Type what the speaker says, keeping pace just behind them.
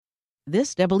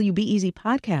This WBEZ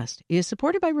podcast is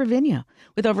supported by Ravinia,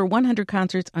 with over 100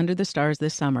 concerts under the stars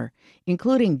this summer,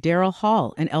 including Daryl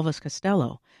Hall and Elvis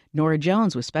Costello, Norah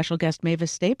Jones with special guest Mavis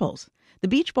Staples, The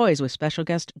Beach Boys with special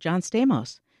guest John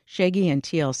Stamos, Shaggy and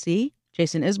TLC,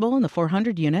 Jason Isbell and the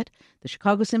 400 Unit, the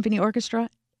Chicago Symphony Orchestra,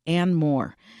 and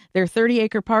more. Their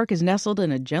 30-acre park is nestled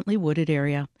in a gently wooded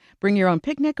area. Bring your own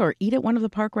picnic or eat at one of the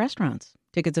park restaurants.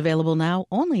 Tickets available now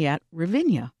only at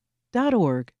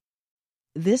ravinia.org.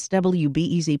 This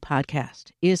WBEZ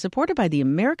podcast is supported by the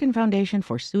American Foundation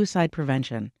for Suicide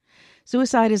Prevention.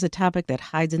 Suicide is a topic that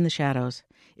hides in the shadows.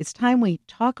 It's time we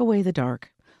talk away the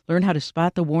dark, learn how to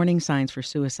spot the warning signs for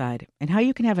suicide, and how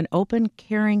you can have an open,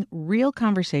 caring, real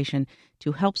conversation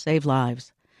to help save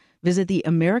lives. Visit the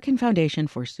American Foundation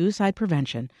for Suicide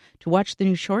Prevention to watch the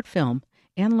new short film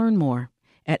and learn more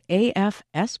at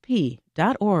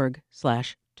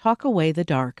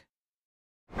afsp.org/talkawaythedark.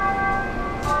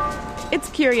 It's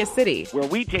Curious City, where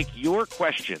we take your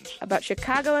questions about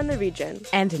Chicago and the region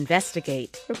and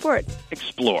investigate, report,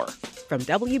 explore. From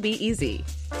WBEZ.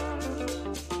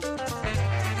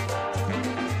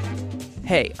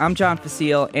 Hey, I'm John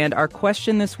Facile, and our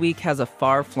question this week has a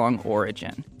far-flung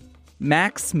origin.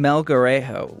 Max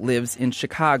Melgarejo lives in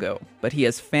Chicago, but he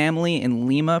has family in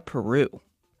Lima, Peru.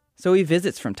 So he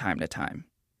visits from time to time.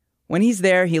 When he's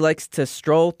there, he likes to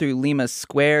stroll through Lima's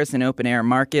squares and open-air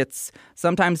markets,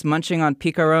 sometimes munching on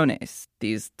picarones,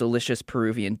 these delicious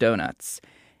Peruvian donuts.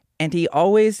 And he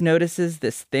always notices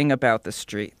this thing about the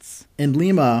streets. In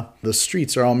Lima, the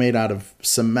streets are all made out of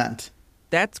cement.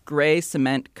 That's gray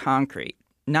cement concrete,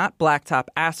 not blacktop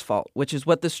asphalt, which is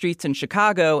what the streets in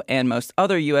Chicago and most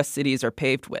other U.S. cities are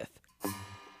paved with.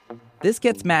 This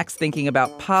gets Max thinking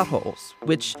about potholes,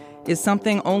 which is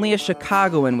something only a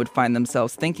Chicagoan would find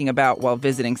themselves thinking about while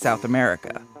visiting South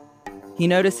America. He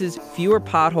notices fewer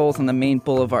potholes on the main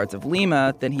boulevards of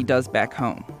Lima than he does back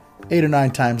home. 8 or 9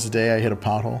 times a day I hit a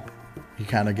pothole. You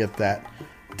kind of get that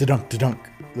da-dunk, da-dunk.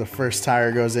 The first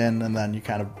tire goes in, and then you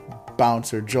kind of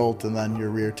bounce or jolt, and then your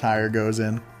rear tire goes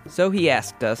in. So he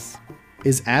asked us,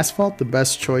 is asphalt the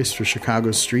best choice for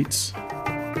Chicago's streets?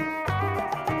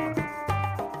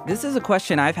 This is a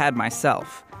question I've had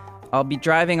myself. I'll be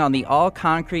driving on the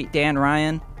all-concrete Dan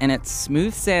Ryan, and it's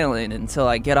smooth sailing until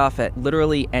I get off at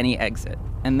literally any exit.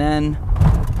 And then,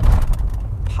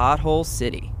 Pothole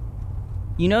City.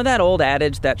 You know that old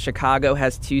adage that Chicago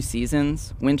has 2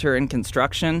 seasons, winter and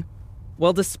construction?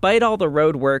 Well, despite all the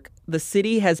road work, the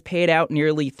city has paid out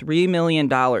nearly $3 million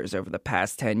over the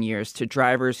past 10 years to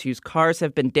drivers whose cars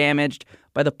have been damaged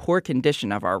by the poor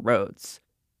condition of our roads.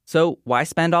 So why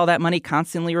spend all that money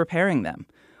constantly repairing them?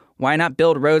 Why not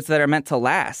build roads that are meant to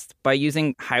last by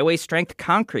using highway-strength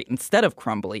concrete instead of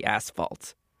crumbly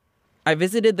asphalt? I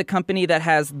visited the company that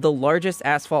has the largest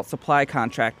asphalt supply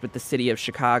contract with the city of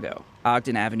Chicago,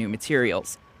 Ogden Avenue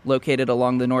Materials, located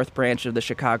along the North Branch of the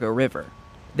Chicago River.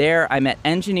 There, I met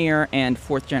engineer and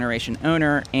fourth-generation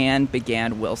owner Ann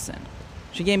Began Wilson.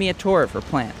 She gave me a tour of her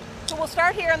plant. So we'll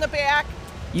start here in the back.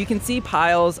 You can see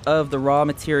piles of the raw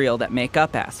material that make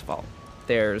up asphalt.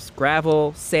 There's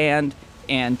gravel, sand,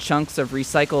 and chunks of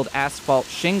recycled asphalt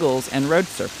shingles and road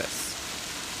surface.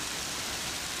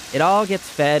 It all gets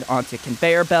fed onto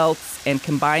conveyor belts and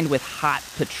combined with hot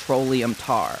petroleum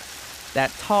tar.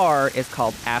 That tar is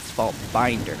called asphalt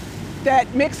binder.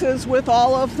 That mixes with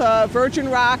all of the virgin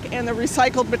rock and the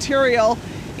recycled material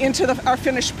into our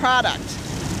finished product.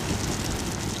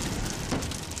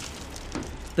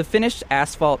 The finished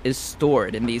asphalt is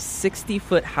stored in these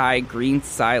 60-foot-high green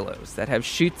silos that have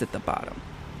chutes at the bottom.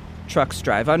 Trucks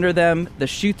drive under them, the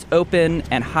chutes open,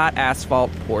 and hot asphalt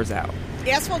pours out.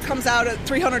 Asphalt comes out at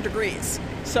 300 degrees,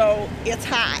 so it's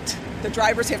hot. The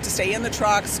drivers have to stay in the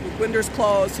trucks with windows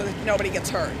closed so that nobody gets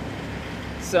hurt.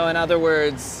 So in other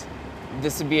words,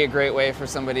 this would be a great way for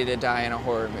somebody to die in a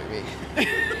horror movie.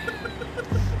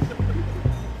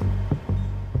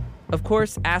 Of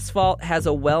course, asphalt has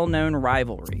a well-known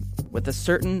rivalry with a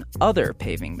certain other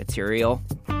paving material.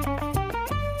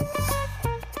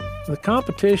 The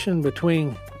competition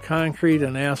between concrete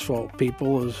and asphalt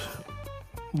people is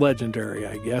legendary,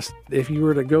 I guess. If you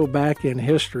were to go back in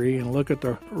history and look at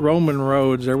the Roman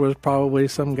roads, there was probably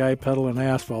some guy peddling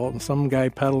asphalt and some guy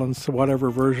peddling whatever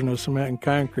version of cement and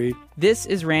concrete. This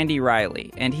is Randy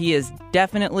Riley, and he is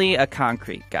definitely a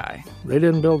concrete guy. They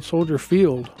didn't build Soldier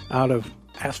Field out of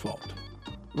asphalt.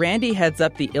 Randy heads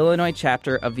up the Illinois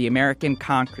chapter of the American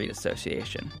Concrete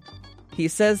Association. He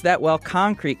says that while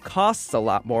concrete costs a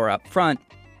lot more up front,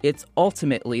 it's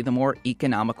ultimately the more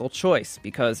economical choice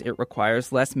because it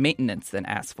requires less maintenance than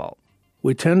asphalt.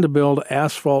 We tend to build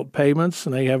asphalt pavements,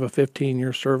 and they have a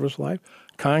 15-year service life.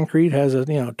 Concrete has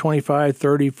a 25,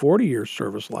 30, 40-year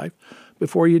service life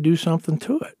before you do something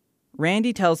to it.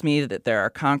 Randy tells me that there are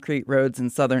concrete roads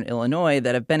in southern Illinois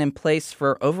that have been in place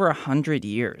for over 100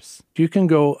 years. You can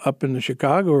go up in the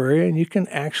Chicago area and you can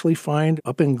actually find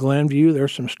up in Glenview,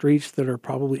 there's some streets that are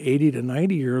probably 80 to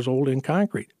 90 years old in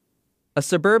concrete. A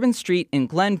suburban street in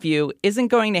Glenview isn't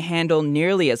going to handle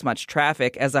nearly as much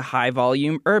traffic as a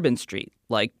high-volume urban street,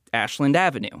 like Ashland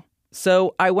Avenue.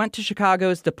 So I went to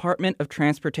Chicago's Department of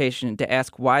Transportation to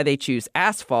ask why they choose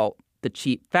asphalt, the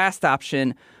cheap, fast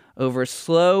option, over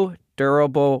slow,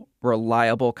 durable,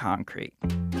 reliable concrete.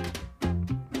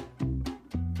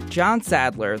 John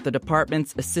Sadler, the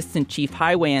department's assistant chief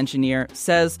highway engineer,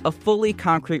 says a fully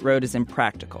concrete road is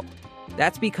impractical.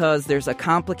 That's because there's a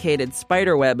complicated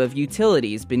spiderweb of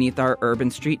utilities beneath our urban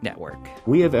street network.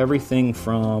 We have everything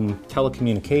from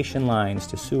telecommunication lines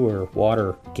to sewer,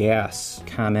 water, gas,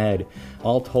 ComEd.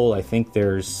 All told, I think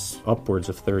there's upwards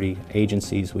of 30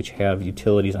 agencies which have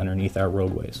utilities underneath our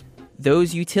roadways.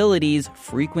 Those utilities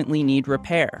frequently need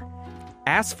repair.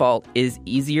 Asphalt is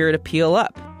easier to peel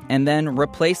up and then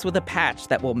replace with a patch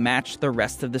that will match the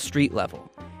rest of the street level,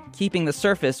 keeping the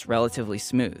surface relatively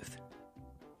smooth.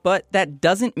 But that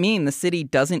doesn't mean the city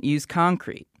doesn't use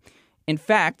concrete. In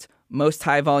fact, most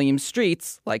high-volume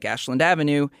streets, like Ashland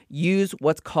Avenue, use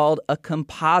what's called a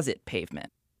composite pavement,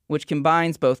 which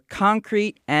combines both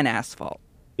concrete and asphalt.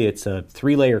 It's a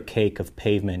 3-layer cake of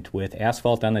pavement with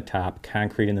asphalt on the top,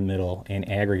 concrete in the middle, and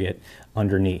aggregate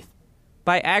underneath.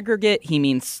 By aggregate, he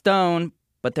means stone,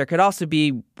 but there could also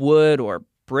be wood or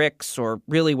bricks or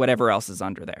really whatever else is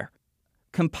under there.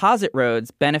 Composite roads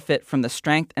benefit from the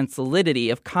strength and solidity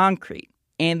of concrete,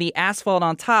 and the asphalt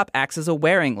on top acts as a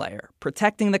wearing layer,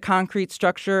 protecting the concrete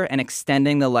structure and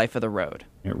extending the life of the road.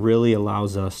 It really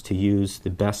allows us to use the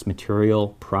best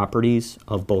material properties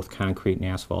of both concrete and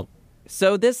asphalt.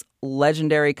 So this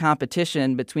legendary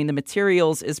competition between the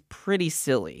materials is pretty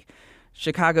silly.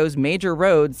 Chicago's major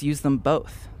roads use them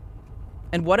both.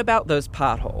 And what about those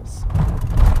potholes?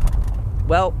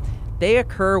 Well, they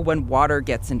occur when water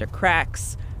gets into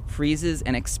cracks, freezes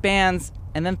and expands,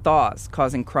 and then thaws,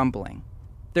 causing crumbling.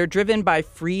 They're driven by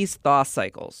freeze-thaw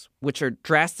cycles, which are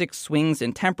drastic swings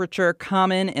in temperature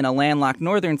common in a landlocked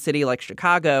northern city like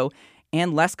Chicago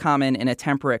and less common in a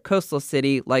temperate coastal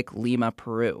city like Lima,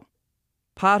 Peru.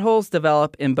 Potholes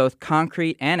develop in both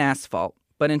concrete and asphalt,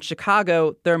 but in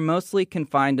Chicago, they're mostly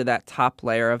confined to that top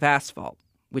layer of asphalt,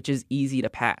 which is easy to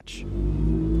patch.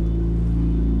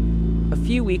 A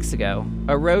few weeks ago,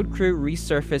 a road crew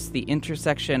resurfaced the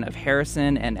intersection of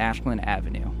Harrison and Ashland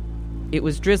Avenue. It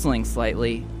was drizzling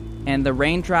slightly, and the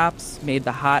raindrops made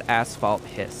the hot asphalt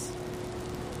hiss.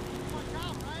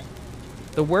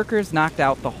 The workers knocked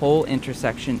out the whole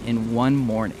intersection in one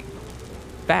morning.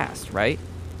 Fast, right?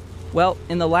 Well,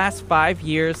 in the last 5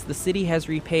 years, the city has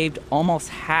repaved almost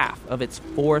half of its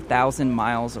 4,000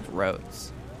 miles of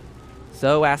roads.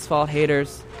 So, asphalt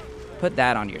haters, put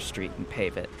that on your street and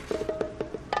pave it.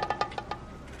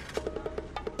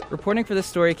 Reporting for this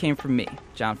story came from me,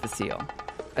 John Facile.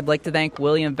 I'd like to thank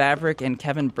William Vavrick and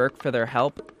Kevin Burke for their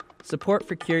help. Support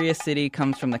for Curious City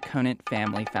comes from the Conant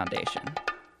Family Foundation.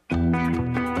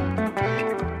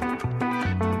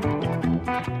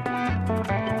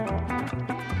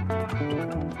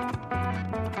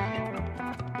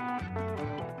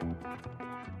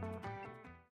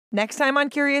 Next time on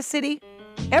Curious City,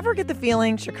 ever get the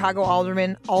feeling Chicago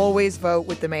aldermen always vote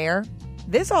with the mayor?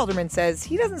 This alderman says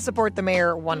he doesn't support the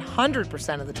mayor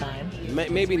 100% of the time.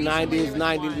 Maybe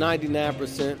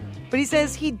 99%. But he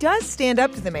says he does stand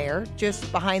up to the mayor, just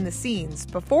behind the scenes,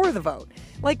 before the vote.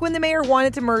 Like when the mayor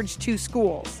wanted to merge 2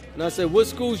 schools. And I said, what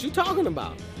schools you talking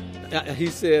about? He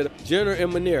said, Jenner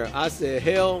and Manera. I said,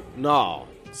 hell no.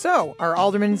 So, are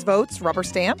aldermen's votes rubber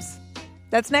stamps?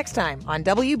 That's next time on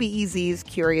WBEZ's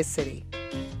Curious City.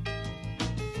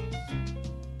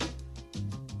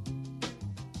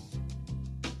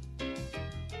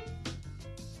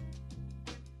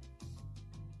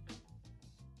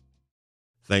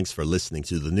 Thanks for listening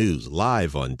to the news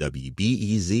live on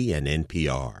WBEZ and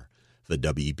NPR. The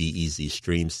WBEZ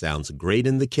stream sounds great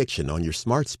in the kitchen on your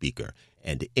smart speaker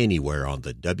and anywhere on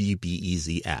the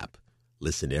WBEZ app.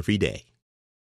 Listen every day.